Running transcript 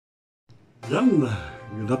Yan,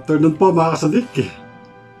 good afternoon po mga kasadik.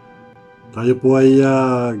 Tayo po ay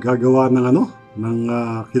gagawa ng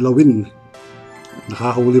kilawin.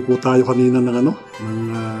 Nakahuli po tayo kanina ng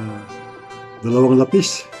dalawang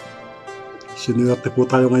lapis. Sinuwerte po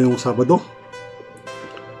tayo ngayong Sabado.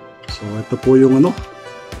 So ito po yung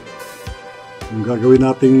yung gagawin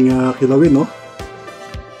nating kilawin, no.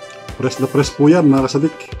 Press na press po yan mga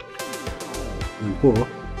kasadik. Yan po,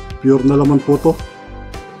 pure na laman po to.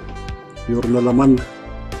 Pure na laman.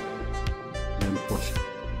 Ayan po.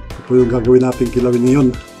 Ito po yung gagawin natin kilawin ngayon.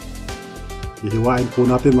 Ihiwain po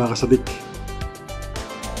natin mga kasadik.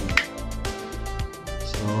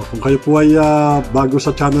 So kung kayo po ay bago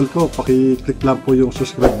sa channel ko, paki-click lang po yung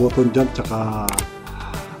subscribe button dyan, tsaka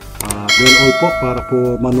bell all po para po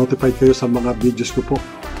ma-notify kayo sa mga videos ko po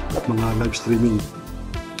at mga live streaming.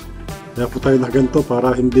 Kaya po tayo na ganito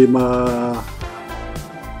para hindi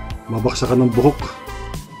mabaksakan ng buhok.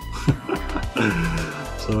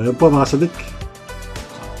 So ayan po mga kasadik,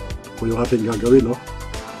 ito po yung ating gagawin, no?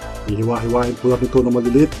 Ihiwa-hiwain po natin ito na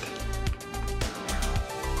maliliit.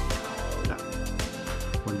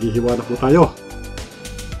 Maghihiwa na po tayo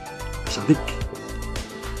kasadik.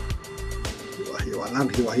 Hiwa-hiwa lang,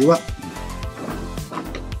 hiwa-hiwa.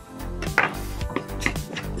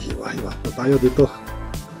 Hiwa-hiwa po tayo dito.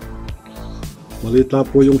 Maliit lang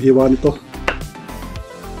po yung hiwa nito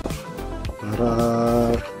para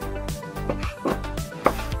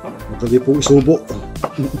madali po isubo.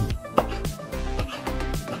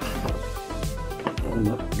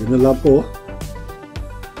 Ganyan lang po.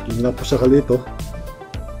 Ganyan lang po sa kalito.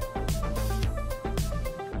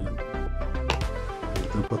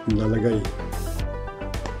 Dapat nilalagay.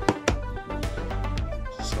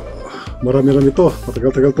 So, marami-rami ito.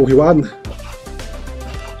 Matagal-tagal itong hiwaan.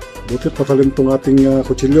 Butit patalim itong ating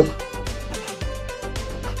kutsilyo.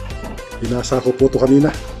 Hinasa ko po ito kanina.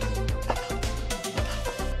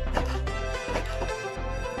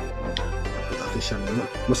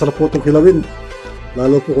 Masarap po itong kilawin,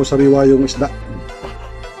 lalo po kung sariwa yung isda.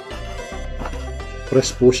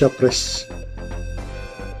 Fresh po siya, fresh.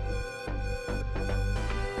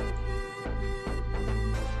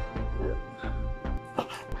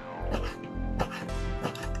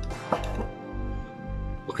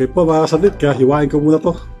 Okay po mga kasadik, kaya hiwain ko muna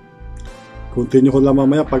to. Continue ko lang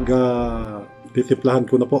mamaya pag titiplahan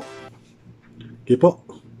ko na po. Okay po.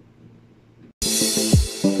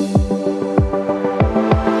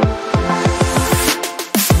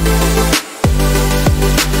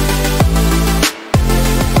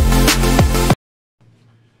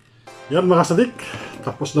 Yan mga kasadik,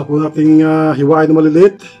 tapos na po nating hiwain na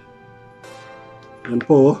maliliit. Yan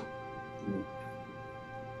po,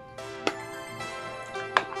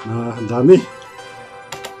 ang dami.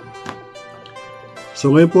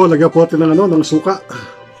 So ngayon po, lagyan po natin ng suka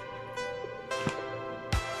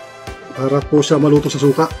para po siya maluto sa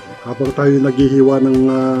suka habang tayo naghihiwa ng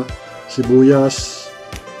sibuyas,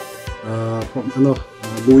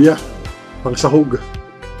 luya, pangsahog.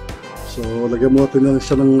 So lagyan mo natin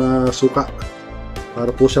siya ng suka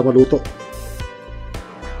para po siya maluto.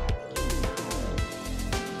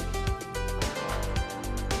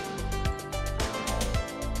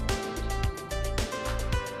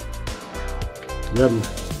 Yan.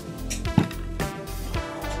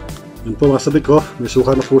 Yan po mga sabik ko, may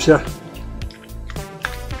suka na po siya.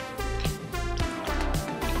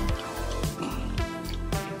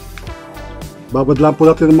 Babad lang po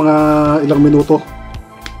natin ng mga ilang minuto.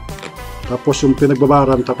 Tapos yung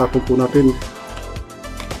pinagbabaran, tatapon po natin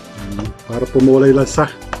para pumula yung lansa.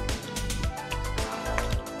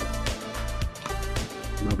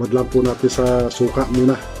 Babad lang po natin sa suka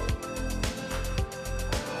muna.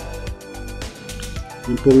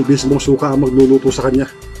 Yung pong mismong suka ang magluluto sa kanya.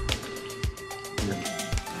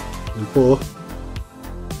 Yan po.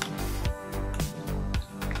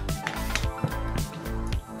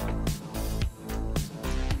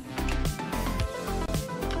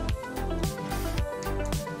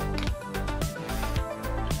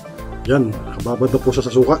 Yan, kababad na po siya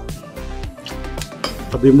sa suka.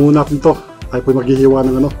 Tabi muna natin to. Tayo po maghihiwa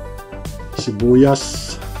ng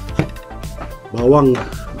sibuyas, bawang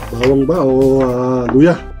ba o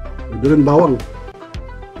luya. Pwede rin bawang.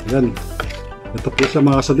 Yan. Ito po siya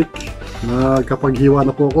mga sadik. Nagkapaghiwa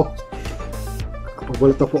na po ako.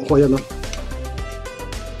 Kapagbalat na po ako. Yan,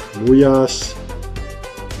 sibuyas.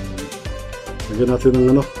 Lagyan natin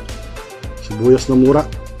ng sibuyas na mura.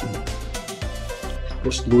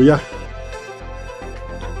 Tapos luya.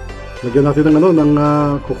 Lagyan natin ng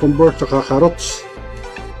cucumber tsaka carrots.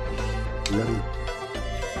 Yan.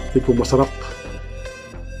 Ito po masarap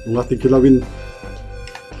yung ating kilawin.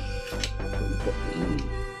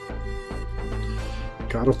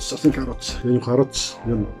 Carrots, asan carrots? Yan yung carrots.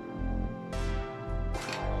 Yan.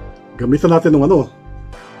 Gamitan natin ng ano,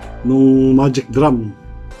 nung magic drum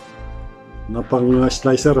na pang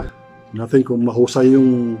slicer natin kung mahusay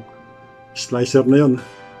yung slicer na yun.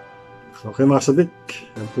 So, okay mga sadik,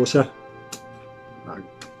 yan po siya.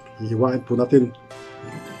 Hihiwain po natin.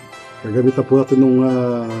 Gagamitan po natin ng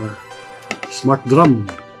smart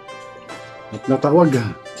drum at natawag.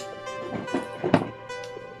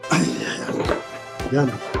 Yan.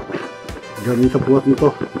 Gamitan po natin ito.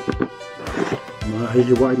 Mga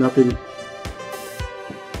hihiwain natin.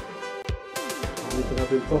 Gamitan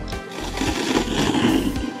natin ito.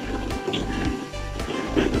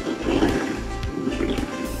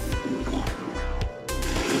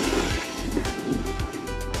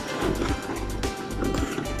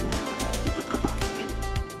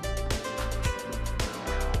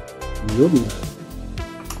 Yun.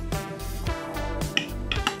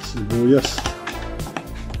 Sibuyas.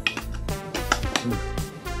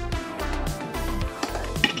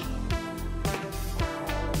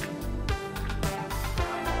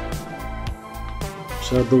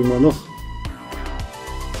 Masyadong ano,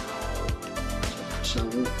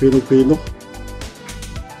 masyadong pinong-pino.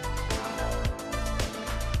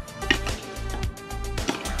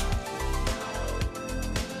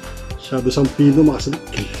 Masyado siyang pino mga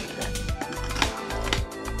sadik.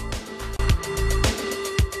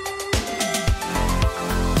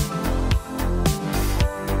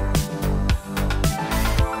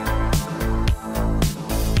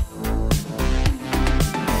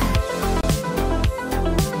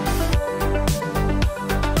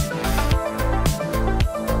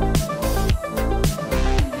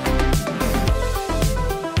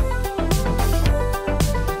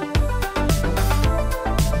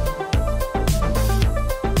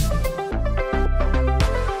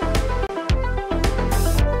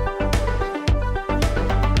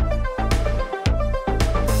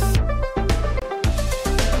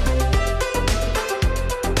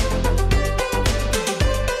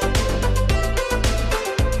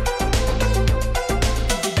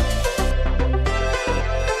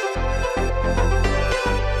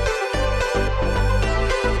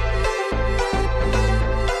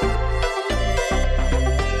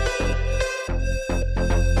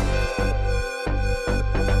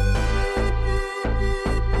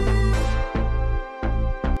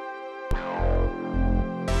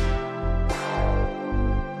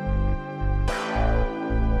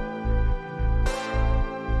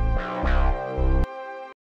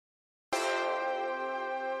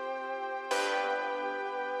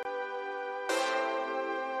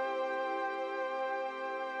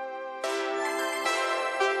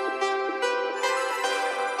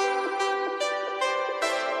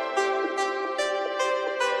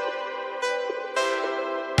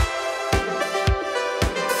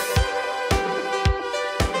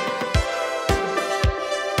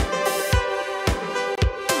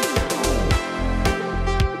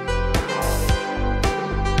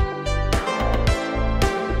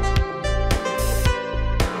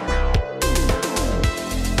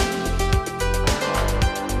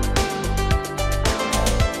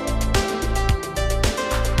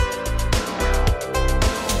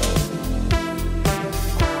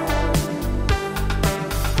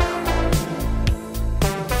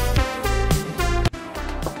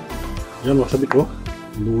 Yan mga sadik ko,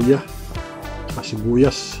 luya,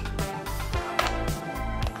 sibuyas.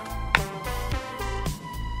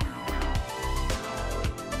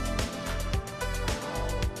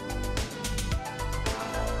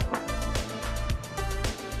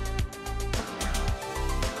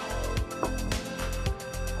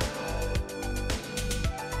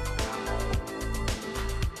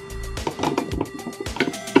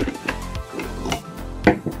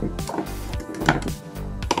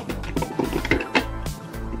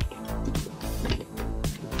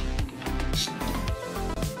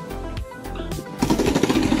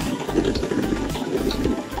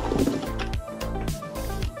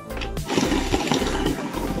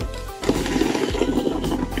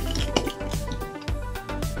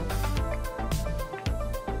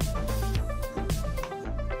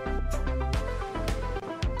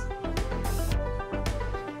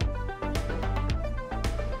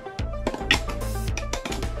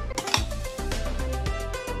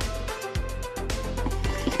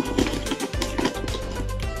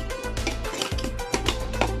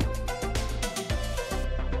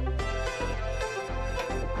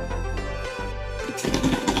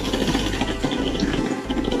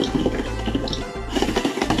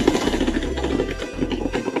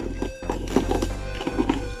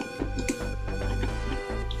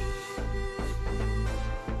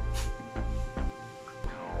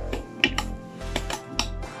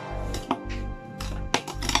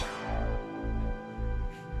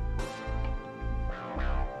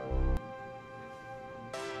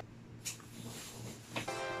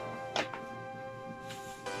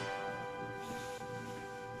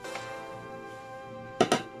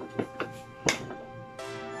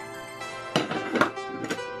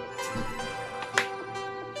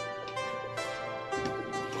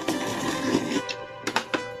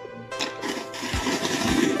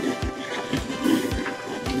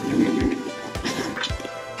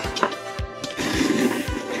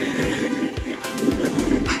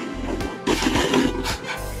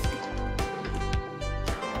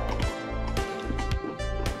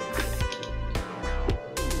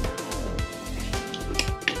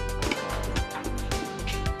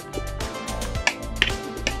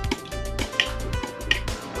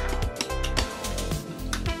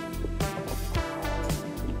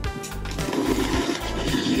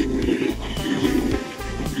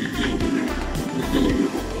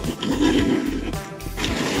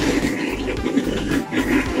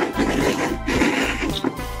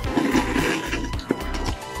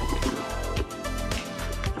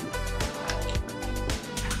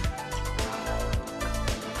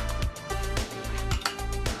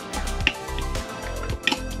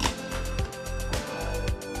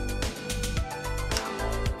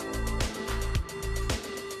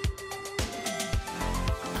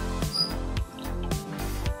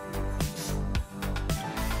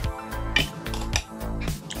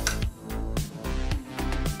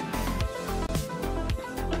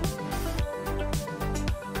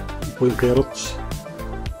 po yung carrots.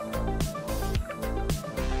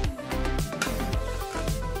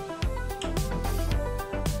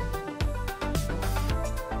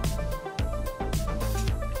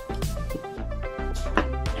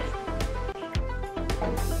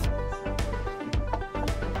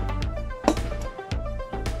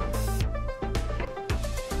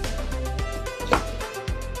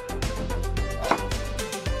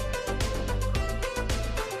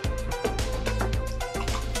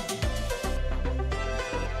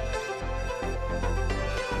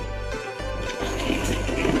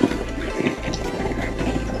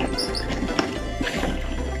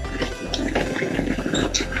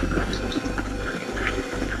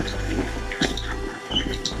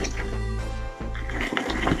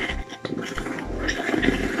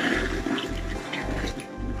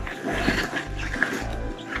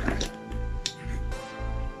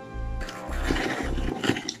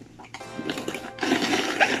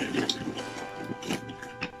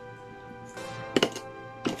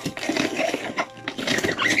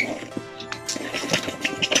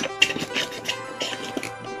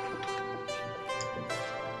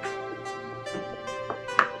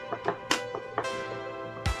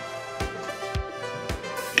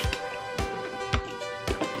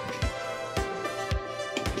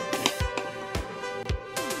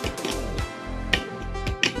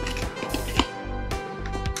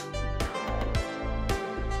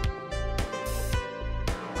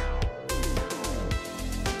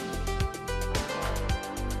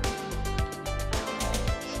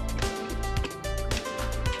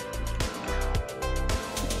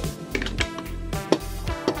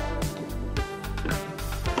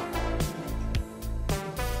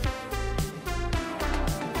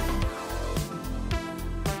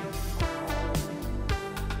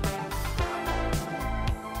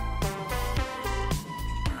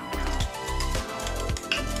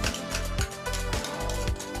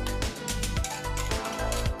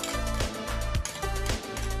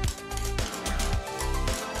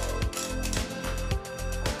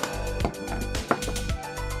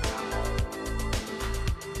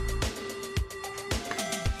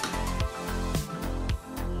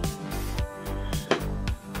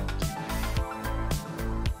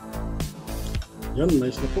 Yan,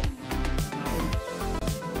 nice na po.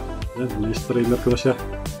 Yan, na-strainer ko na siya.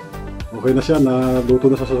 Okay na siya,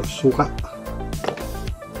 naluto na sa suka.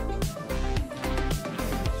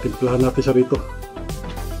 Timplahan natin siya rito.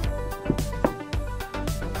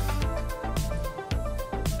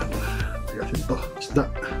 Tagasin ito, isda.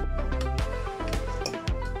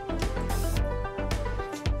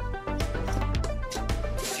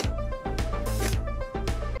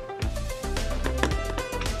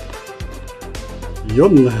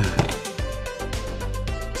 Yun.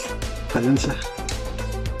 Ayan siya.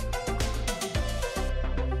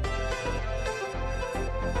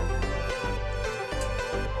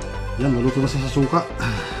 Yan, maluto na siya sa suka.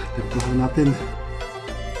 Timplahan natin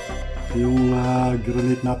yung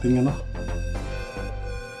granite natin ano.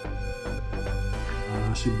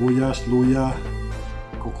 Sibuyas, luya,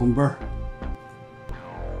 cucumber.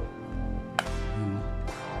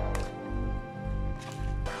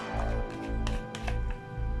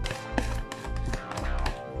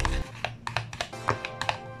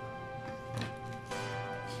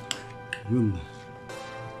 Yun.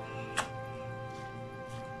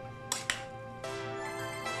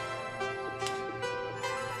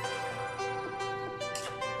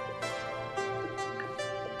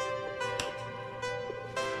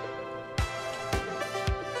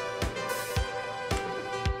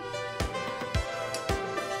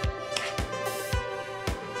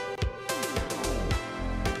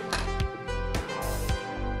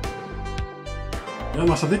 Yan,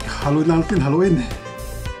 masadik. Haluin natin, haluin.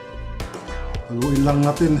 Haluin lang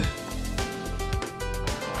natin.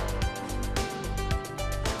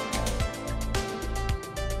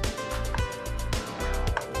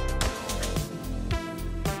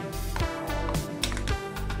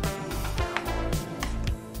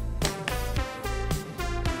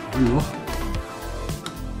 Ano?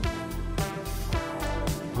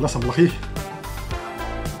 Wala sa malaki.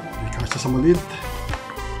 May kasya sa maliit.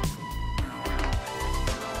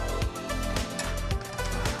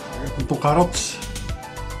 Itong carrots.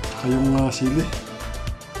 Saka yung sili.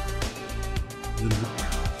 Yan na.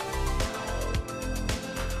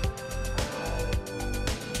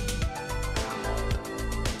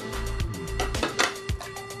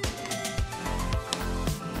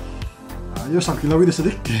 Ayos ang kilawin na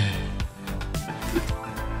sadik.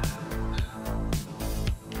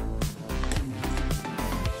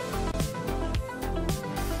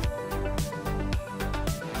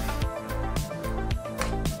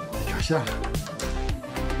 siya.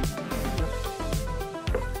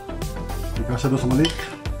 Ikasa doon sa maliit.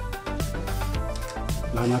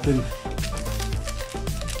 Lahan natin.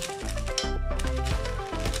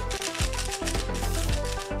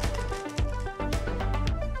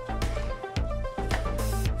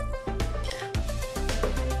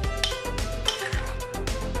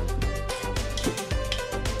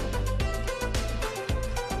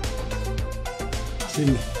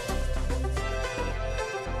 Asin.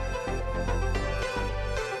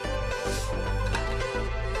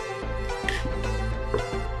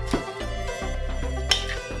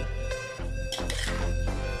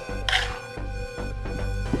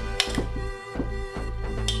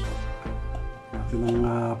 Natin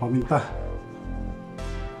ang paminta.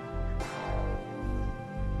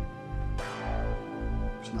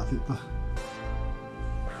 Gusto natin ito.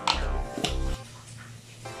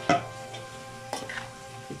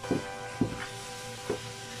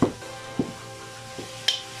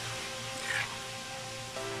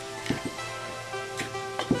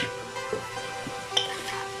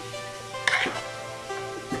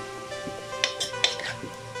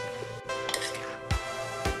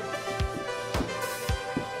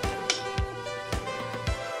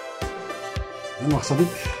 Ano makasabik?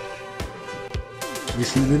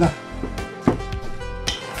 Bisili na.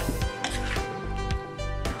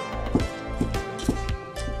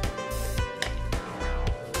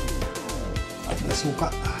 At nasuka.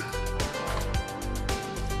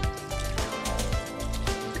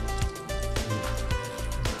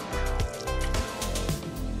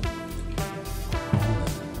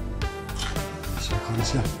 Suka na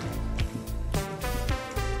siya.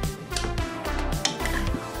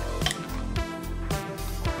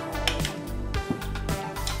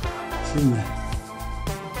 Asin.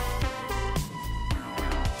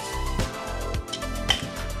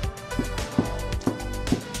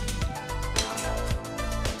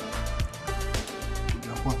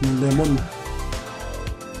 Dapat ng lemon.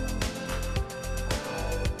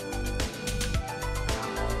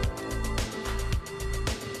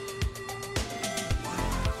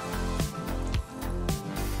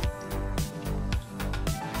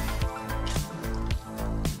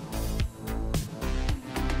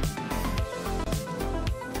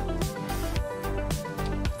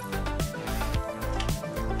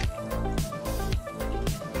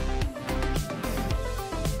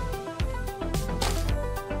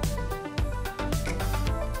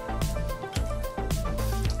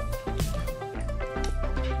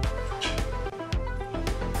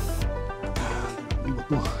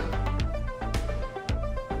 Ito.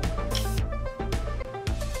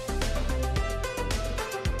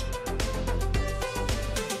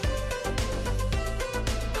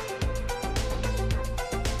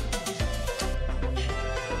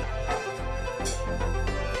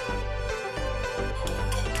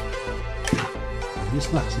 Ayos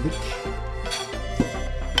na, sige.